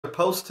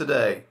post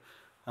today.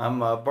 I'm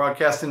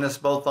broadcasting this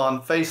both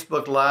on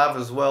Facebook Live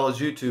as well as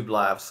YouTube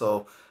Live,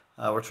 so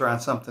we're trying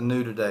something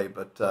new today.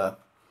 But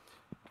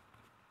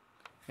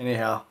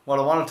anyhow, what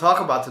I want to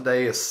talk about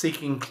today is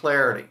seeking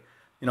clarity.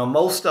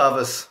 Most of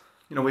us,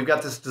 we've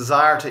got this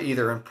desire to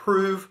either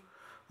improve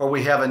or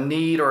we have a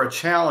need or a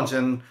challenge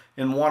in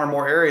one or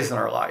more areas in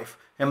our life.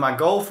 And my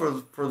goal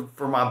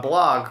for my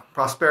blog,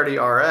 Prosperity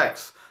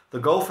RX, the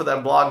goal for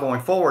that blog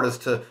going forward is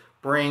to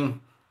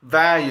bring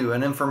value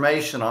and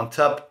information on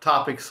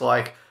topics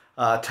like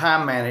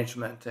time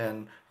management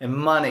and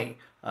money,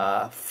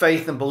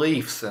 faith and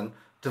beliefs, and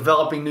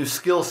developing new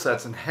skill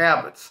sets and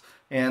habits,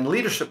 and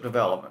leadership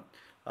development,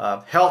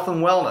 health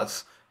and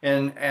wellness,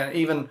 and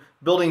even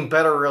building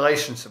better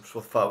relationships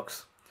with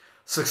folks.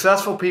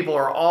 Successful people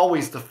are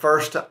always the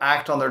first to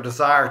act on their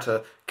desire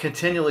to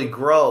continually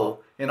grow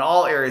in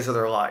all areas of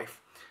their life.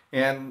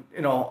 And,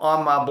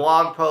 on my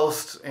blog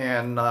posts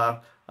and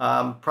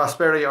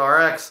Prosperity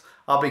RX,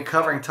 I'll be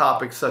covering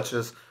topics such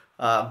as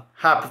High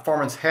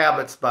Performance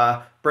Habits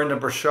by Brendon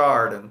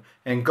Burchard,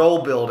 and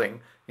goal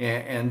building,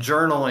 and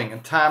journaling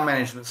and time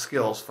management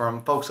skills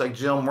from folks like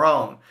Jim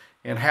Rohn,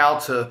 and how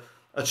to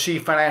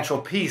achieve financial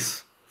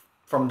peace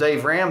from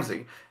Dave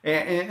Ramsey,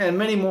 and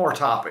many more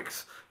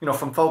topics,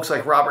 from folks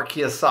like Robert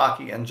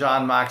Kiyosaki and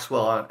John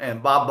Maxwell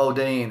and Bob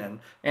Beaudine and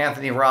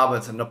Anthony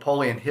Robbins and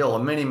Napoleon Hill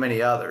and many,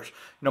 many others.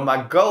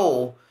 My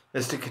goal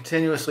is to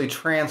continuously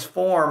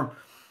transform.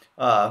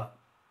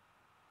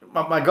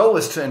 My goal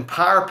is to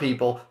empower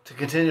people to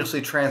continuously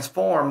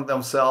transform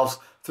themselves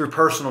through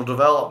personal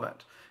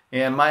development.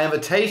 And my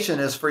invitation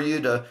is for you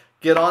to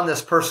get on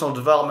this personal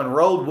development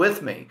road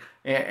with me.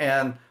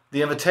 And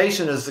the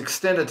invitation is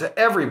extended to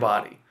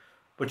everybody.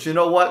 But you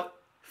know what?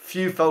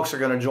 Few folks are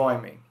going to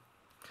join me.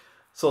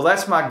 So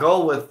that's my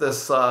goal with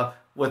this,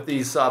 with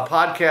these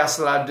podcasts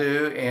that I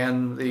do,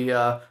 and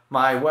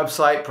my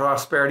website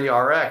Prosperity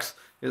RX,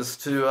 is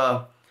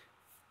to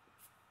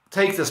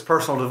take this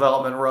personal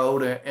development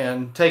road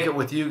and take it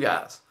with you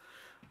guys.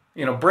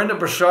 Brendon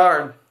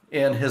Burchard,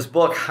 in his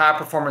book High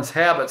Performance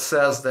Habits,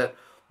 says that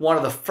one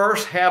of the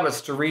first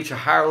habits to reach a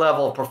higher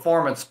level of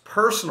performance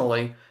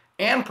personally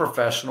and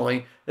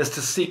professionally is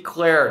to seek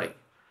clarity.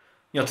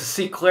 To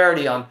seek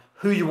clarity on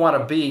who you want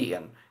to be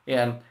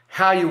and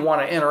how you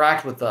want to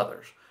interact with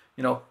others.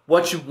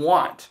 What you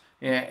want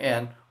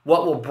and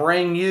what will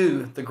bring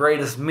you the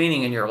greatest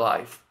meaning in your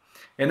life.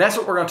 And that's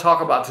what we're going to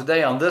talk about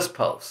today on this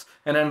post.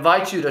 And I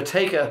invite you to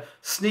take a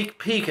sneak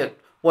peek at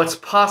what's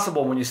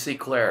possible when you seek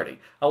clarity.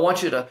 I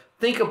want you to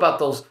think about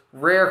those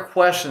rare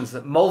questions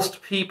that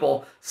most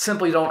people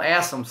simply don't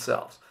ask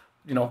themselves.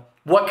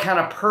 What kind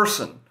of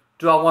person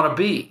do I want to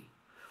be?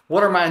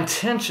 What are my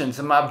intentions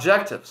and my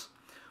objectives?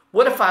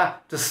 What if I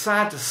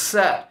decide to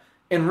set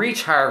and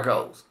reach higher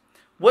goals?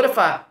 What if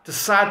I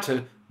decide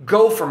to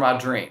go for my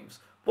dreams?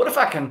 What if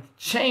I can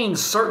change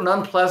certain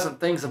unpleasant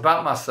things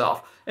about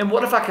myself? And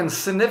what if I can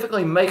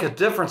significantly make a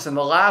difference in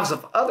the lives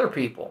of other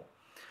people?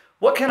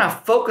 What can I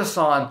focus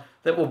on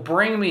that will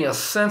bring me a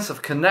sense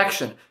of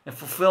connection and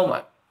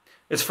fulfillment?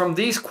 It's from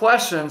these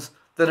questions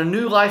that a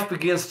new life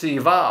begins to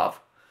evolve.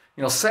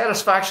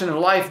 Satisfaction in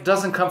life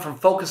doesn't come from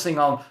focusing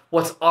on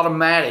what's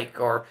automatic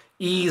or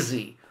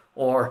easy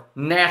or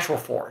natural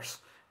for us.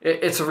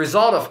 It's a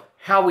result of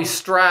how we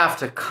strive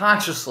to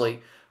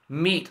consciously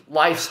meet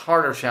life's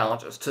harder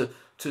challenges,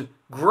 to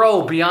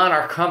grow beyond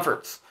our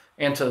comforts,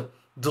 and to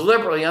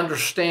deliberately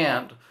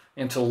understand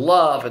and to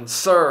love and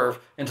serve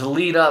and to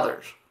lead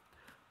others.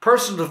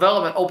 Personal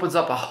development opens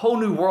up a whole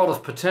new world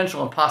of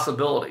potential and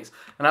possibilities.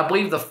 And I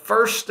believe the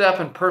first step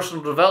in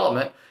personal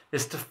development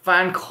is to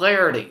find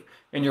clarity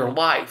in your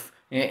life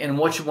and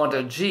what you want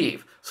to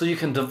achieve, so you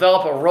can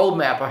develop a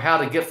roadmap of how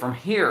to get from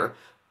here,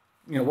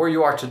 where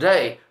you are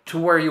today, to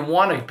where you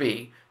want to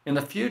be in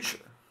the future.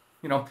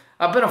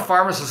 I've been a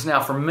pharmacist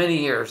now for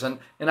many years, and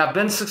I've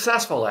been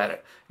successful at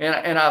it.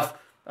 And I've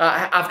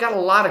got a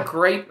lot of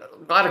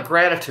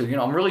gratitude.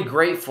 I'm really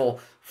grateful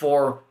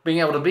for being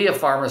able to be a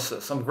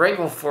pharmacist. I'm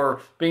grateful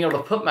for being able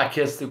to put my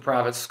kids through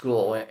private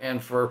school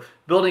and for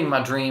building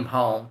my dream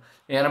home.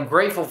 And I'm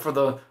grateful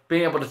for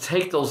being able to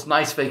take those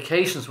nice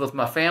vacations with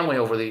my family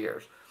over the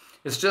years.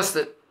 It's just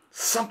that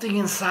something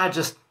inside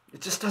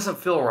it just doesn't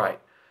feel right.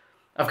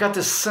 I've got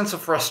this sense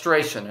of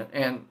frustration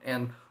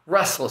and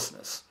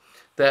restlessness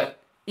that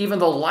even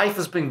though life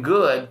has been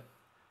good,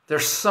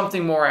 there's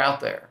something more out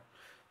there.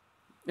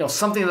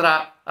 Something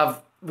that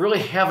I've really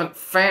haven't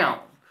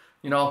found.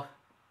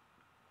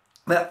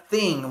 That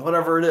thing,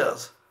 whatever it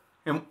is.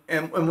 And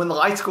when the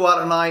lights go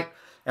out at night,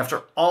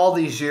 after all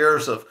these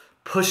years of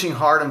pushing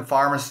hard in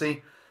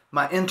pharmacy,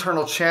 my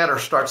internal chatter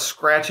starts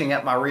scratching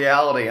at my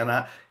reality. And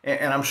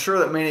I'm sure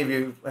that many of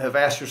you have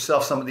asked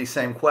yourself some of these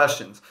same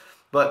questions.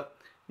 But,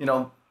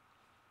 I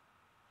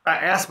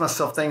ask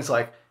myself things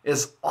like,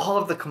 is all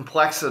of the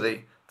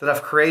complexity that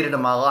I've created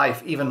in my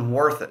life even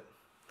worth it?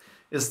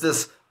 Is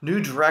this new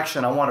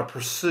direction I want to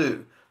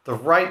pursue the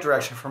right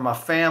direction for my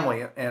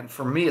family and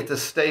for me at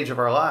this stage of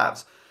our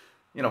lives?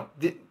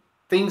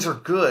 Things are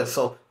good.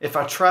 So if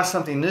I try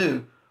something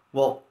new,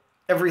 well,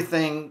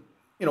 everything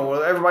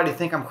will everybody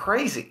think I'm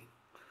crazy?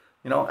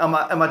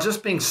 Am I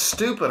just being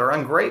stupid or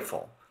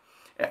ungrateful?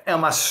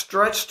 Am I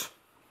stretched,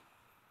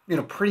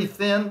 pretty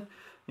thin?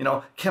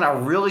 Can I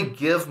really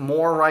give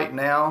more right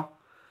now?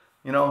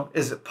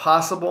 Is it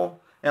possible?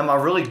 Am I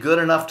really good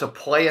enough to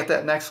play at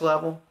that next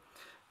level?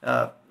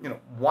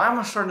 Why am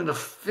I starting to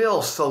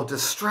feel so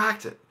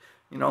distracted?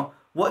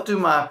 What do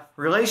my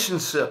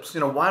relationships,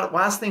 why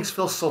does things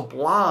feel so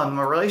blah in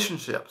my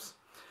relationships?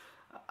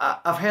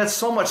 I've had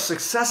so much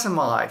success in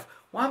my life.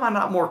 Why am I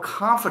not more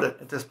confident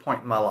at this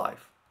point in my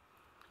life?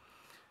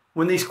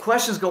 When these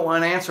questions go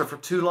unanswered for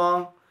too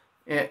long,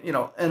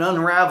 an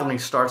unraveling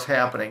starts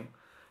happening.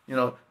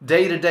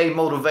 Day-to-day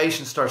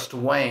motivation starts to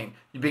wane.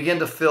 You begin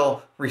to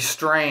feel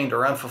restrained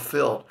or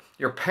unfulfilled.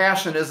 Your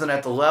passion isn't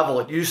at the level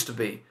it used to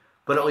be,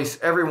 but at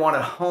least everyone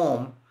at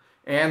home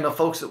and the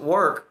folks at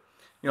work,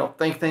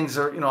 think things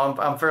are,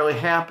 I'm fairly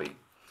happy.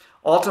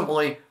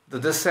 Ultimately, the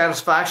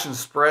dissatisfaction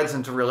spreads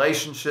into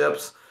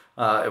relationships,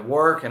 at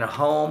work and at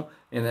home,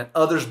 and then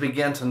others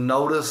begin to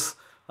notice,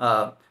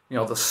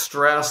 the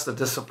stress, the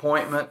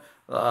disappointment,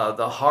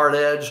 the hard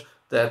edge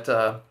that,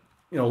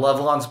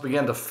 loved ones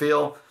begin to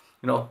feel.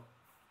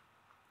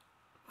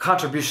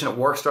 Contribution at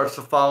work starts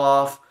to fall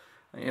off.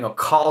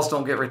 Calls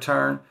don't get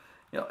returned.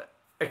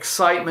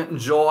 Excitement and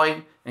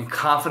joy and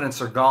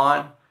confidence are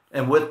gone,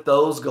 and with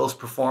those goes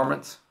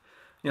performance.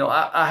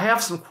 I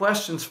have some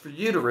questions for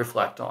you to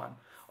reflect on.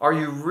 Are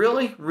you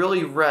really,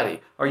 really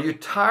ready? Are you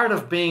tired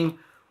of being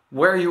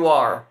where you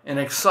are and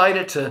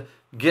excited to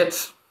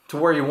get to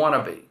where you want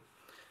to be?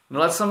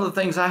 That's some of the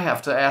things I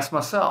have to ask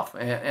myself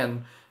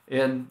and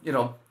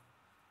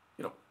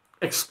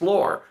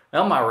explore.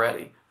 Am I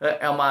ready?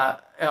 Am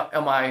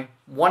I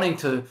wanting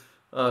to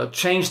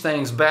change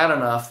things bad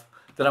enough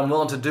that I'm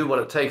willing to do what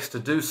it takes to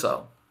do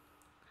so?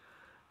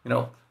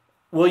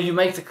 Will you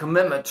make the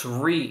commitment to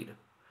read?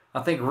 I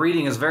think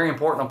reading is very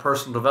important on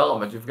personal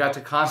development. You've got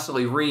to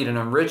constantly read and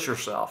enrich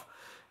yourself.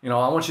 I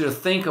want you to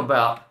think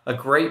about a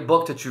great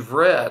book that you've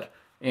read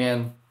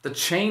and the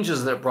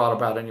changes that it brought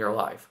about in your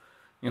life.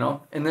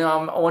 And then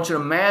I want you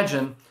to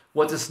imagine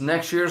what this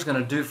next year is going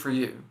to do for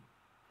you.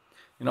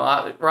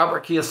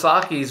 Robert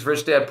Kiyosaki's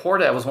Rich Dad Poor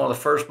Dad was one of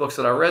the first books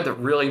that I read that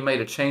really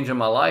made a change in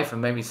my life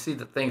and made me see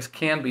that things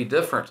can be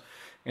different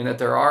and that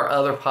there are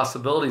other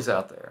possibilities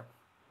out there.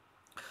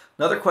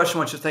 Another question I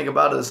want you to think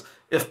about is,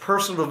 if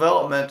personal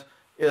development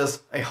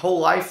is a whole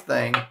life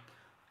thing,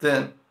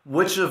 then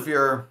which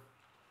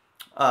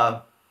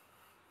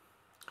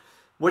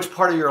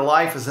part of your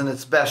life is in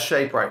its best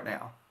shape right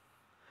now?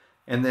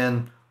 And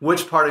then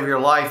which part of your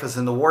life is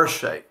in the worst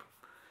shape?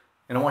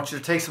 And I want you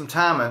to take some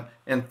time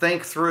and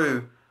think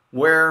through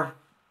where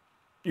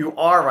you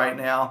are right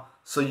now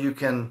so you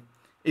can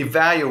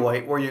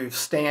evaluate where you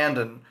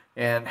stand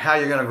and how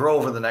you're going to grow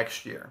over the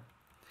next year.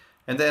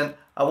 And then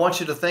I want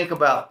you to think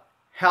about,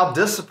 how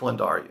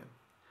disciplined are you?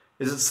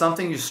 Is it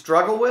something you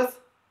struggle with?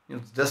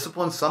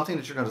 Discipline is something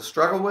that you're going to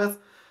struggle with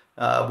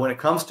when it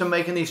comes to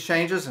making these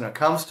changes and it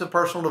comes to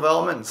personal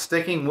development and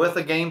sticking with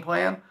a game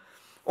plan?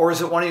 Or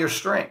is it one of your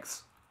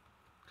strengths?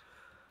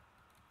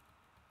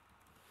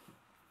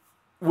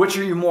 Which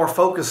are you more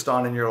focused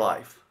on in your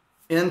life?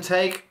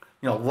 Intake,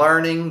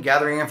 learning,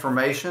 gathering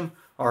information,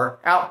 or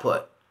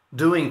output,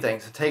 doing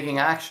things, taking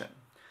action?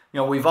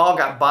 We've all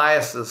got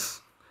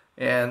biases,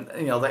 and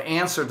the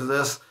answer to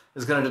this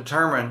is going to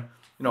determine,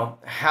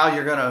 how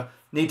you're going to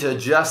need to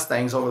adjust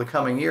things over the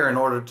coming year in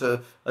order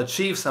to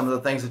achieve some of the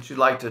things that you'd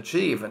like to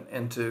achieve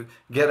and to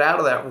get out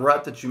of that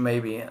rut that you may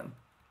be in.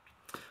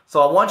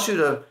 So I want you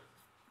to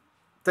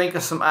think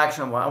of some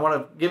action. I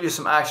want to give you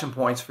some action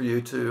points for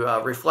you to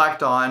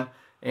reflect on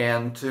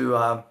and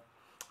to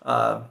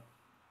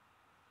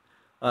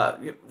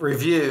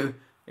review.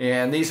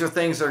 And these are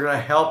things that are going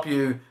to help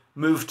you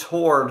move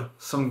toward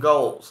some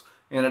goals.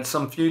 And in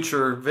some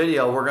future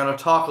video, we're going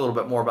to talk a little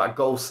bit more about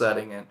goal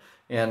setting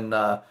and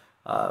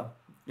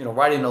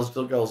writing those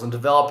goals and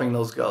developing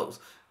those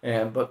goals.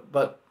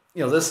 But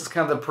this is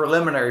kind of the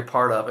preliminary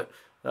part of it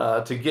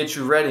to get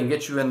you ready and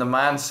get you in the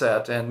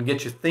mindset and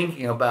get you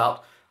thinking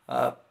about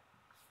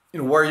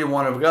where you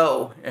want to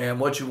go and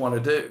what you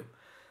want to do.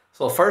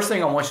 So the first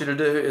thing I want you to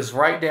do is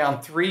write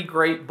down 3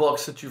 great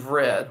books that you've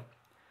read,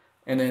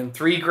 and then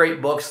 3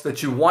 great books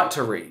that you want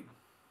to read.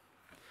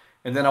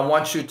 And then I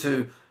want you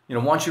to,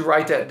 once you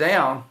write that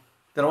down,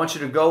 then I want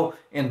you to go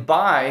and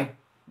buy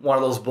one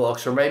of those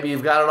books, or maybe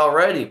you've got it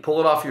already, pull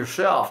it off your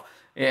shelf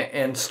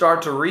and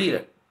start to read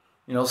it.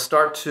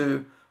 Start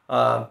to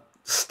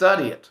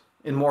study it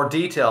in more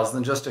details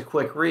than just a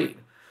quick read.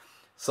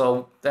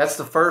 So that's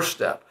the first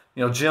step.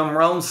 Jim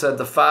Rohn said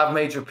the 5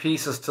 major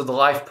pieces to the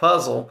life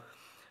puzzle,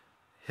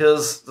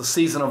 the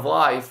season of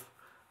life,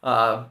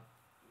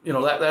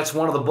 that's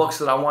one of the books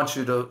that I want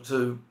you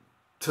to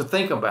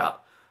think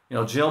about.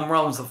 Jim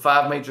Rohn's the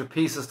 5 major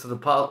pieces to the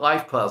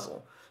life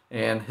puzzle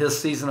and his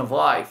season of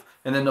life.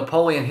 And then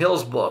Napoleon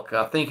Hill's book,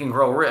 Think and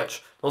Grow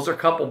Rich. Those are a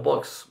couple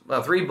books,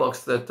 3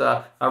 books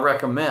that I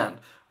recommend.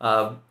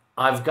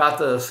 I've got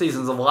the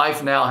Seasons of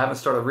Life now. I haven't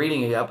started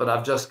reading it yet, but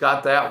I've just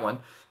got that one.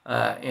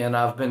 And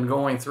I've been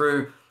going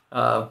through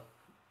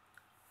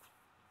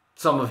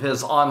some of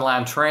his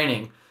online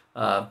training,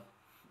 about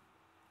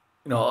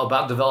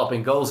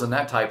developing goals and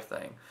that type of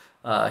thing.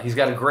 He's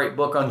got a great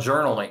book on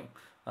journaling,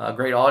 a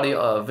great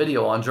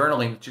video on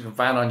journaling that you can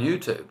find on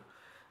YouTube.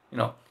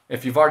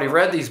 If you've already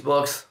read these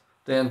books,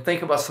 then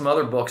think about some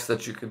other books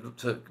that you could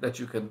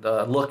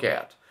look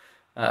at.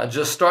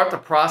 Just start the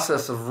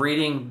process of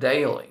reading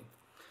daily.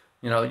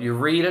 You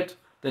read it,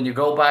 then you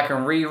go back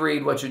and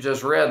reread what you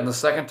just read, and the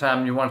second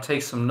time you want to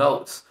take some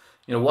notes.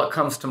 What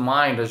comes to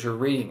mind as you're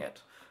reading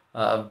it.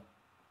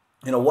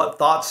 What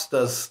thoughts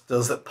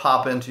does it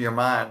pop into your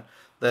mind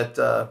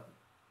that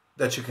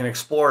you can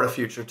explore at a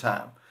future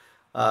time.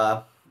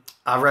 I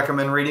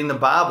recommend reading the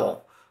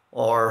Bible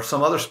or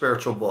some other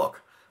spiritual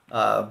book.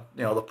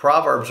 The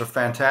Proverbs are a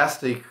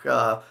fantastic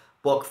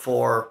book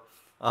for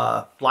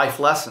life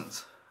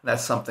lessons.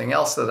 That's something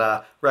else that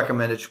I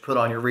recommend that you put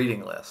on your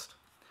reading list.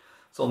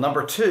 So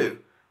number 2,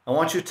 I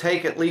want you to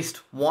take at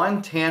least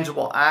one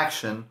tangible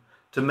action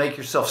to make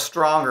yourself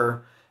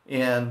stronger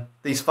in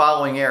these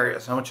following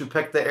areas. I want you to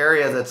pick the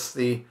area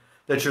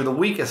that you're the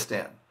weakest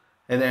in.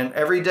 And then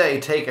every day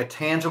take a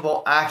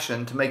tangible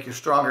action to make you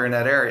stronger in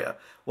that area,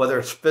 whether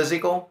it's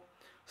physical,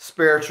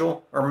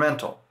 spiritual, or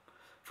mental.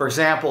 For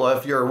example,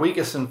 if you're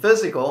weakest in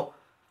physical,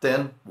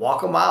 then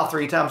walk a mile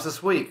 3 times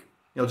this week.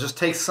 Just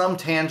take some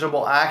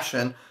tangible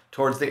action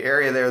towards the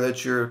area there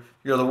that you're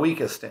the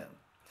weakest in.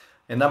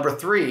 And number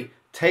 3,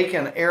 take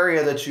an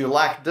area that you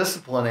lack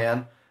discipline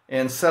in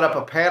and set up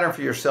a pattern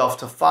for yourself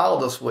to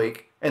follow this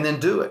week, and then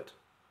do it.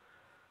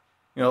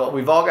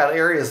 We've all got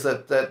areas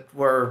that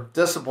where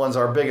discipline's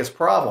our biggest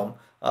problem.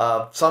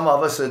 Some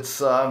of us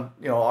it's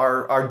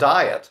our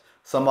diet.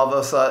 Some of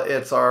us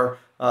it's our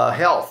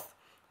health.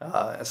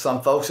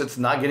 Some folks it's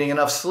not getting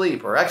enough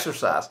sleep or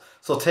exercise.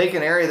 So take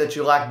an area that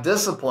you lack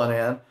discipline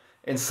in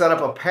and set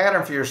up a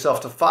pattern for yourself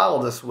to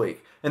follow this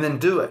week, and then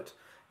do it.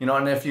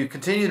 And if you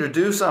continue to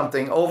do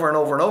something over and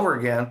over and over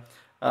again,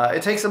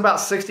 it takes about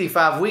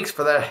 65 weeks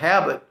for that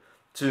habit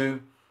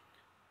to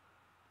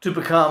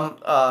become,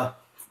 or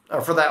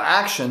for that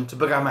action to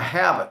become a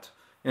habit.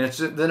 And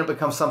then it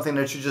becomes something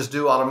that you just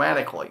do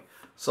automatically.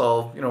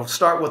 So,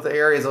 start with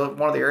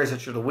one of the areas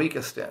that you're the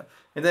weakest in.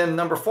 And then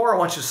number 4, I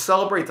want you to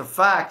celebrate the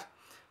fact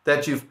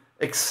that you've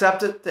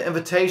accepted the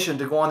invitation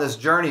to go on this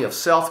journey of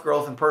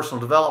self-growth and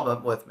personal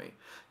development with me.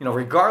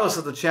 Regardless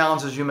of the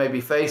challenges you may be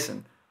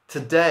facing,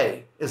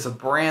 today is a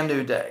brand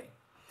new day.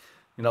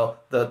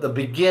 The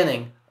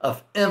beginning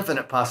of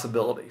infinite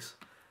possibilities.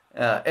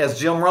 As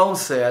Jim Rohn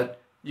said,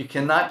 you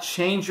cannot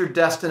change your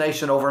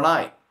destination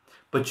overnight,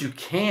 but you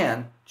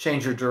can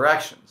change your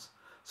directions.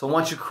 So I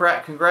want to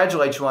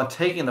congratulate you on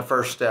taking the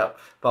first step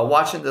by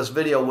watching this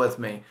video with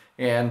me.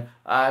 And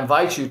I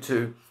invite you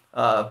to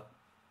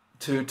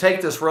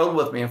take this road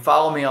with me and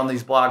follow me on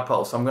these blog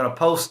posts. I'm going to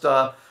post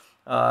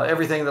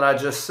everything that I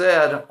just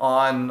said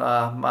on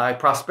my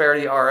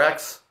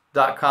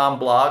ProsperityRx.com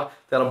blog.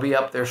 That'll be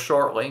up there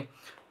shortly.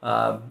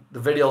 The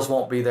videos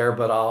won't be there,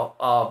 but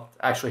I'll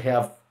actually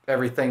have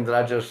everything that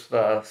I just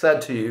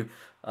said to you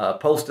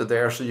posted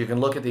there, so you can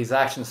look at these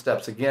action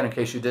steps again in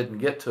case you didn't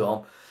get to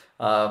them.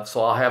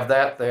 So I'll have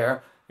that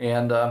there.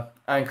 And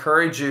I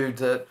encourage you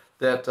that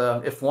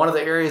if one of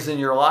the areas in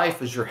your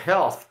life is your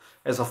health,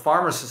 as a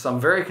pharmacist, I'm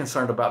very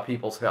concerned about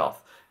people's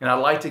health. And I'd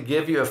like to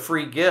give you a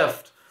free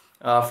gift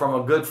from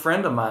a good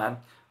friend of mine,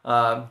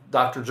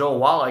 Dr. Joel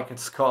Wallach.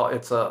 It's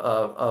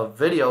a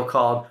video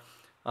called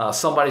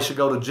Somebody Should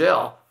Go to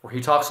Jail, where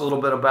he talks a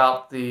little bit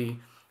about the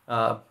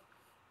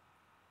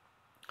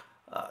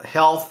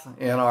health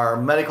in our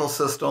medical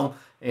system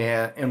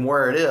and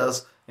where it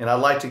is. And I'd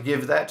like to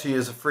give that to you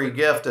as a free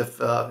gift if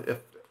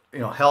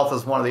health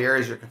is one of the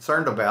areas you're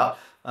concerned about.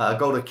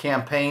 Go to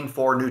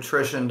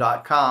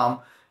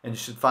campaignfornutrition.com and you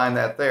should find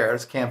that there.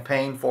 It's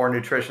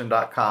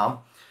campaignfornutrition.com,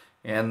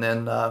 and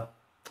then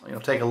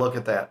take a look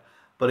at that.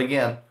 But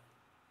again,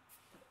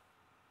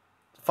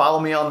 follow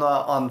me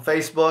on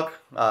Facebook.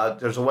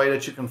 There's a way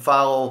that you can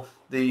follow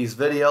these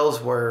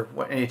videos where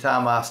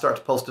anytime I start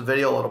to post a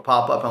video, it'll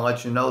pop up and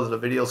let you know that a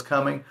video is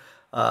coming.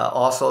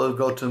 Also,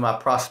 go to my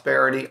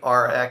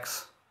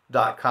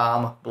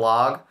ProsperityRx.com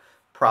blog,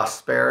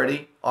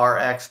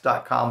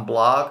 ProsperityRx.com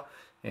blog,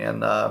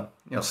 and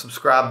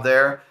subscribe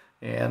there.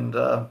 And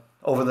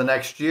over the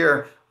next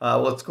year,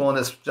 let's go on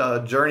this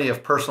journey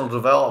of personal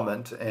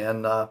development,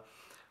 and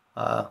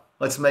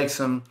let's make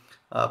some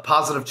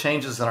positive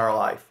changes in our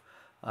life.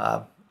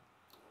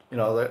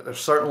 There's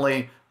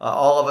certainly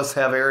all of us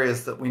have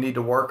areas that we need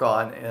to work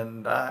on,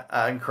 and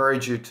I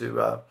encourage you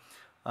to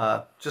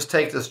just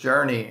take this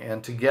journey,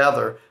 and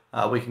together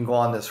we can go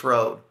on this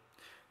road.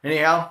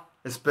 Anyhow,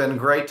 it's been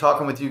great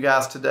talking with you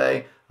guys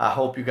today. I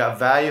hope you got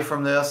value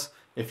from this.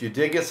 If you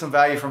did get some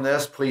value from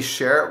this, please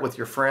share it with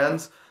your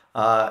friends,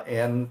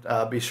 and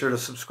be sure to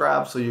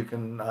subscribe so you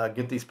can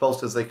get these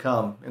posts as they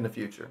come in the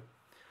future.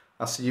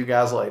 I'll see you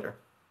guys later.